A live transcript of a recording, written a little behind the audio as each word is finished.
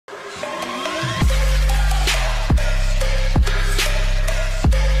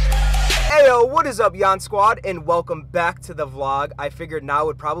Yo, what is up, Yount Squad, and welcome back to the vlog. I figured now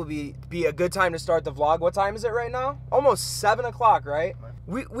would probably be a good time to start the vlog. What time is it right now? Almost 7 o'clock, right?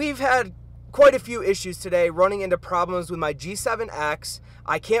 We've had quite a few issues today, running into problems with my G7X.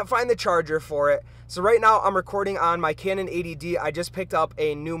 I can't find the charger for it. So right now I'm recording on my Canon 80D. I just picked up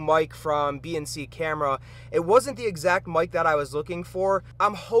a new mic from B&C Camera. It wasn't the exact mic that I was looking for.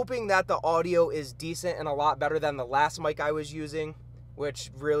 I'm hoping that the audio is decent and a lot better than the last mic I was using,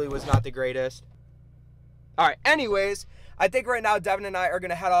 which really was not the greatest. All right, anyways, I think right now Devin and I are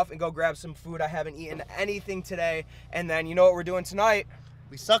gonna head off and go grab some food. I haven't eaten anything today. And then you know what we're doing tonight?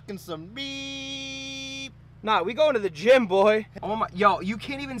 We sucking some beep. Nah, we going to the gym, boy. Oh my, yo, you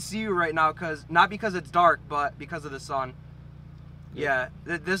can't even see you right now not because it's dark, but because of the sun. Yeah,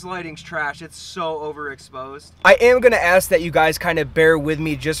 this lighting's trash. It's so overexposed. I am going to ask that you guys kind of bear with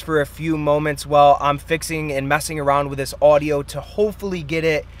me just for a few moments while I'm fixing and messing around with this audio to hopefully get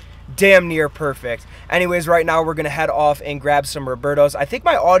it damn near perfect. Anyways, right now we're going to head off and grab some Roberto's. I think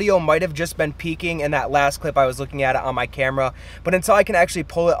my audio might have just been peaking in that last clip I was looking at it on my camera, but until I can actually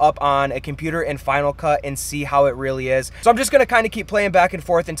pull it up on a computer in Final Cut and see how it really is. So I'm just going to kind of keep playing back and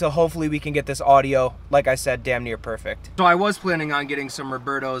forth until hopefully we can get this audio, like I said, damn near perfect. So I was planning on getting some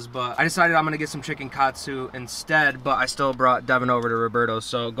Roberto's, but I decided I'm going to get some chicken katsu instead, but I still brought Devin over to Roberto's.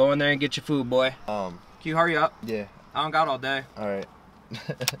 So go in there and get your food, boy. Can you hurry up? Yeah. I don't got all day. All right.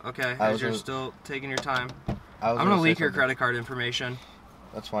 Okay, as you're still taking your time. I'm gonna leak your credit card information.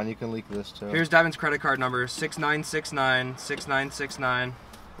 That's fine, you can leak this too. Here's Devin's credit card number, 69696969.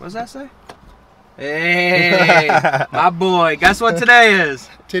 What does that say? Hey, my boy, guess what today is?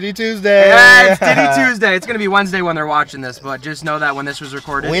 Titty Tuesday! Yeah, it's Titty Tuesday. It's gonna be Wednesday when they're watching this, but just know that when this was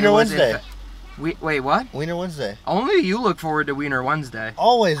recorded, Wiener Wednesday. Wait, what? Wiener Wednesday. Only you look forward to Wiener Wednesday.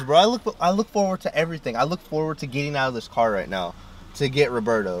 Always, bro. I look forward to everything. I look forward to getting out of this car right now to get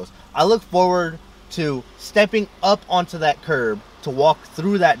Roberto's. I look forward to stepping up onto that curb to walk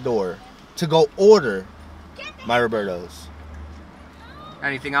through that door to go order my Roberto's.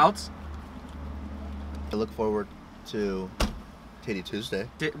 Anything else? I look forward to Titty Tuesday.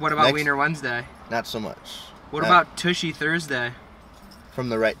 What about Wiener Wednesday? Not so much. What about Tushy Thursday? From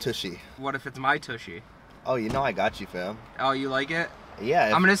the right tushy. What if it's my tushy? Oh, you know I got you, fam. Oh, you like it?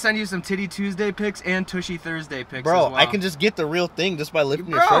 Yeah. I'm gonna send you some Titty Tuesday pics and Tushy Thursday pics. Bro, as well. I can just get the real thing just by lifting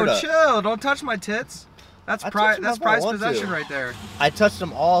your shirt up. Bro, chill. Don't touch my tits. That's prized possession right there. I touched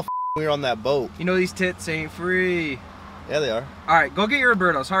them all when we were on that boat. You know these tits ain't free. Yeah, they are. All right, go get your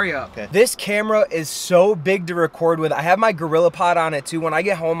Roberto's. Hurry up. Okay. This camera is so big to record with. I have my GorillaPod on it too. When I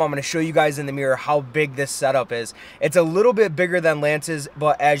get home, I'm going to show you guys in the mirror how big this setup is. It's a little bit bigger than Lance's,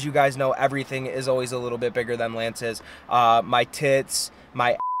 but as you guys know, everything is always a little bit bigger than Lance's. My tits,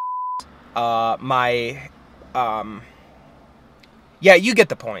 my yeah, you get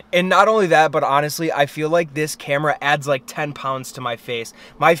the point. And not only that, but honestly, I feel like this camera adds like 10 pounds to my face.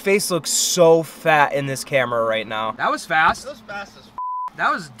 My face looks so fat in this camera right now. That was fast. That was fast as f.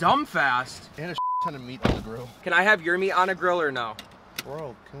 That was dumb fast. And a ton of meat on the grill. Can I have your meat on a grill or no?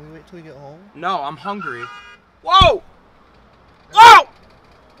 Bro, can we wait till we get home? No, I'm hungry. Whoa! Whoa!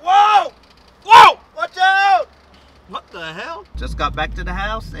 Whoa! Whoa! Watch out! What the hell? Just got back to the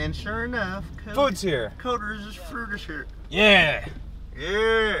house and sure enough, Food's here. Coder's fruit is here. Yeah.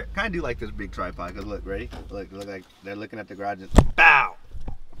 Yeah. Kind of do like this big tripod, cause look, ready? Look like they're looking at the garage and bow,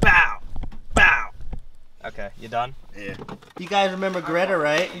 bow, bow. Okay, you done? Yeah. You guys remember Greta,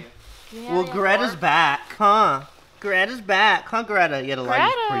 right? Yeah, well, Greta's back, huh? Greta's back, huh, Greta? Yeah, the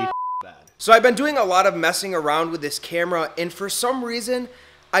lighting's pretty bad. So I've been doing a lot of messing around with this camera, and for some reason,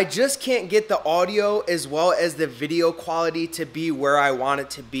 I just can't get the audio as well as the video quality to be where I want it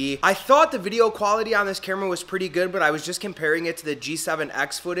to be. I thought the video quality on this camera was pretty good, but I was just comparing it to the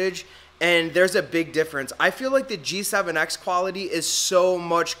G7X footage, and there's a big difference. I feel like the G7X quality is so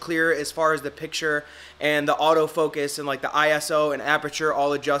much clearer as far as the picture and the autofocus and like the ISO and aperture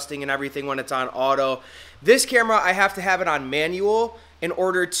all adjusting and everything when it's on auto. This camera, I have to have it on manual in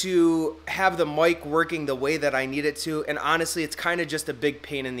order to have the mic working the way that I need it to, and honestly, it's kind of just a big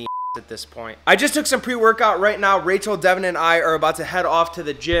pain in the ass at this point. I just took some pre-workout right now. Rachel, Devin, and I are about to head off to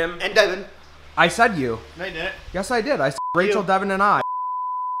the gym. And Devin. I said you. No, you didn't. Yes, I did. I said Rachel, Devin, and I.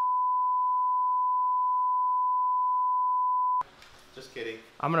 Just kidding.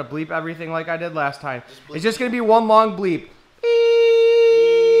 I'm gonna bleep everything like I did last time. It's just gonna be one long bleep.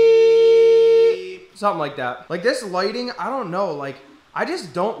 Beep. Something like that. Like this lighting, I don't know, like, I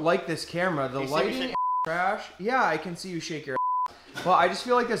just don't like this camera. The lighting is trash. Yeah, I can see you shake your ass. Well, I just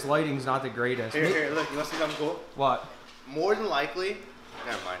feel like this lighting's not the greatest. Here, look, you want to see something cool? What? More than likely,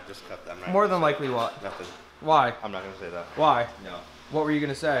 Never mind, just cut that. More than likely what? Nothing. Why? I'm not gonna say that. Why? No. What were you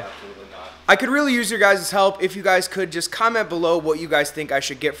gonna say? Absolutely not. I could really use your guys' help if you guys could just comment below what you guys think I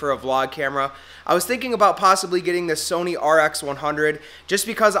should get for a vlog camera. I was thinking about possibly getting the Sony RX100 just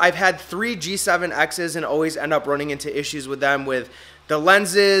because I've had 3 G7Xs and always end up running into issues with them with the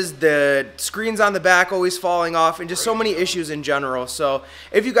lenses, the screens on the back always falling off, and just so many issues in general. So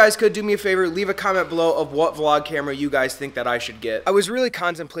if you guys could do me a favor, leave a comment below of what vlog camera you guys think that I should get. I was really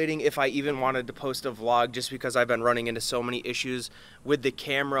contemplating if I even wanted to post a vlog just because I've been running into so many issues with the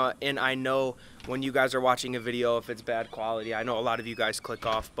camera, and I know when you guys are watching a video, if it's bad quality, I know a lot of you guys click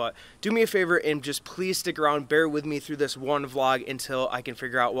off, but do me a favor and just please stick around, bear with me through this one vlog until I can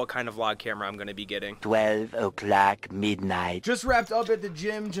figure out what kind of vlog camera I'm gonna be getting. 12 o'clock midnight. Just wrapped up at the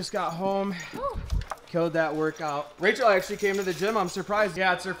gym, just got home. Killed that workout. Rachel actually came to the gym. I'm surprised.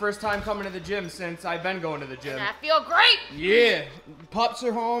 Yeah, it's her first time coming to the gym since I've been going to the gym. And I feel great. Yeah. Pups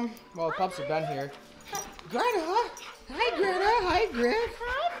are home. Well, pups have been here. Greta. Hi, Greta. Hi, Greg.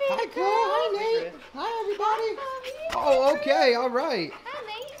 Hi, Chloe. Hi, Nate. Hi, everybody. Oh, okay. All right. Hi,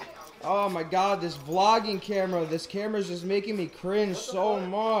 Nate. Oh, my God. This vlogging camera. This camera's just making me cringe so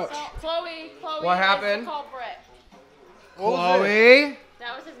much. Chloe. What happened? Is the culprit. Chloe.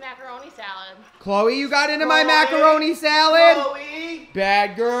 That was his macaroni salad. Chloe, you got into my macaroni salad? Chloe!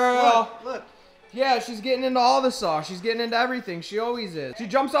 Bad girl. Look. Yeah, she's getting into all the sauce. She's getting into everything. She always is. She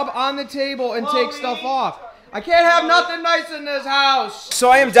jumps up on the table and takes stuff off. I can't have nothing nice in this house.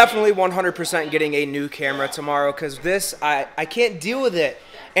 So I am definitely 100% getting a new camera tomorrow because this, I can't deal with it.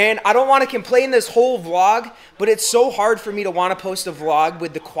 And I don't want to complain this whole vlog, but it's so hard for me to want to post a vlog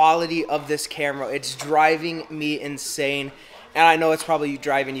with the quality of this camera. It's driving me insane. And I know it's probably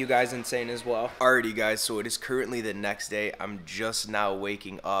driving you guys insane as well. Alrighty guys, so it is currently the next day. I'm just now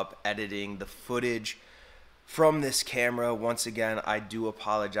waking up, editing the footage from this camera. Once again, I do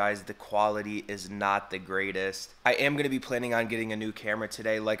apologize. The quality is not the greatest. I am going to be planning on getting a new camera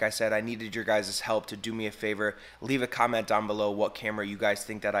today. Like I said, I needed your guys' help to do me a favor. Leave a comment down below what camera you guys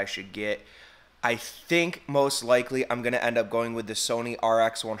think that I should get. I think most likely I'm going to end up going with the Sony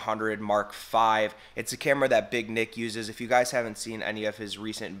RX100 Mark V. It's a camera that Big Nick uses. If you guys haven't seen any of his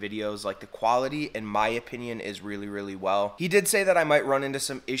recent videos, like the quality, in my opinion, is really, really well. He did say that I might run into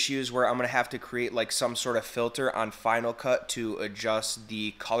some issues where I'm going to have to create like some sort of filter on Final Cut to adjust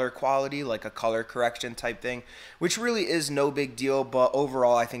the color quality, like a color correction type thing, which really is no big deal. But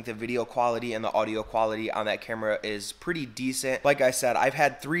overall, I think the video quality and the audio quality on that camera is pretty decent. Like I said, I've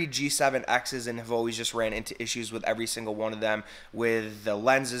had 3 G7Xs and have always just ran into issues with every single one of them, with the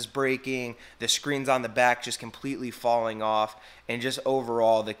lenses breaking, the screens on the back just completely falling off, and just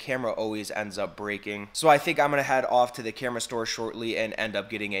overall the camera always ends up breaking. So I think I'm gonna head off to the camera store shortly and end up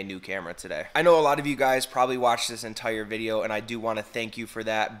getting a new camera today. I know a lot of you guys probably watched this entire video, and I do want to thank you for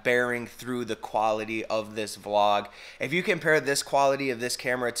that, bearing through the quality of this vlog. If you compare this quality of this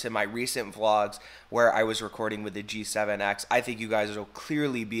camera to my recent vlogs where I was recording with the G7X, I think you guys will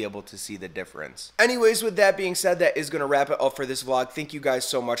clearly be able to see the difference. Anyways, with that being said, that is going to wrap it up for this vlog. Thank you guys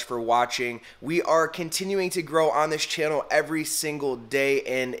so much for watching. We are continuing to grow on this channel every single day,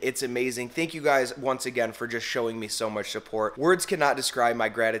 and it's amazing. Thank you guys once again for just showing me so much support. Words cannot describe my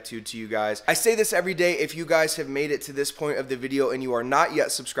gratitude to you guys. I say this every day. If you guys have made it to this point of the video and you are not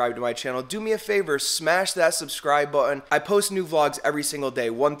yet subscribed to my channel, do me a favor, smash that subscribe button. I post new vlogs every single day,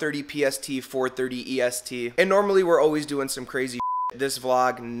 1:30 PST, 4:30 EST, and normally we're always doing some crazy this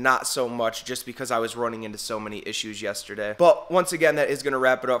vlog, not so much, just because I was running into so many issues yesterday. But once again, that is going to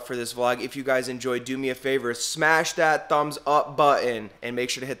wrap it up for this vlog. If you guys enjoyed, do me a favor, smash that thumbs up button and make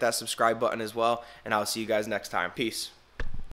sure to hit that subscribe button as well, and I'll see you guys next time. Peace.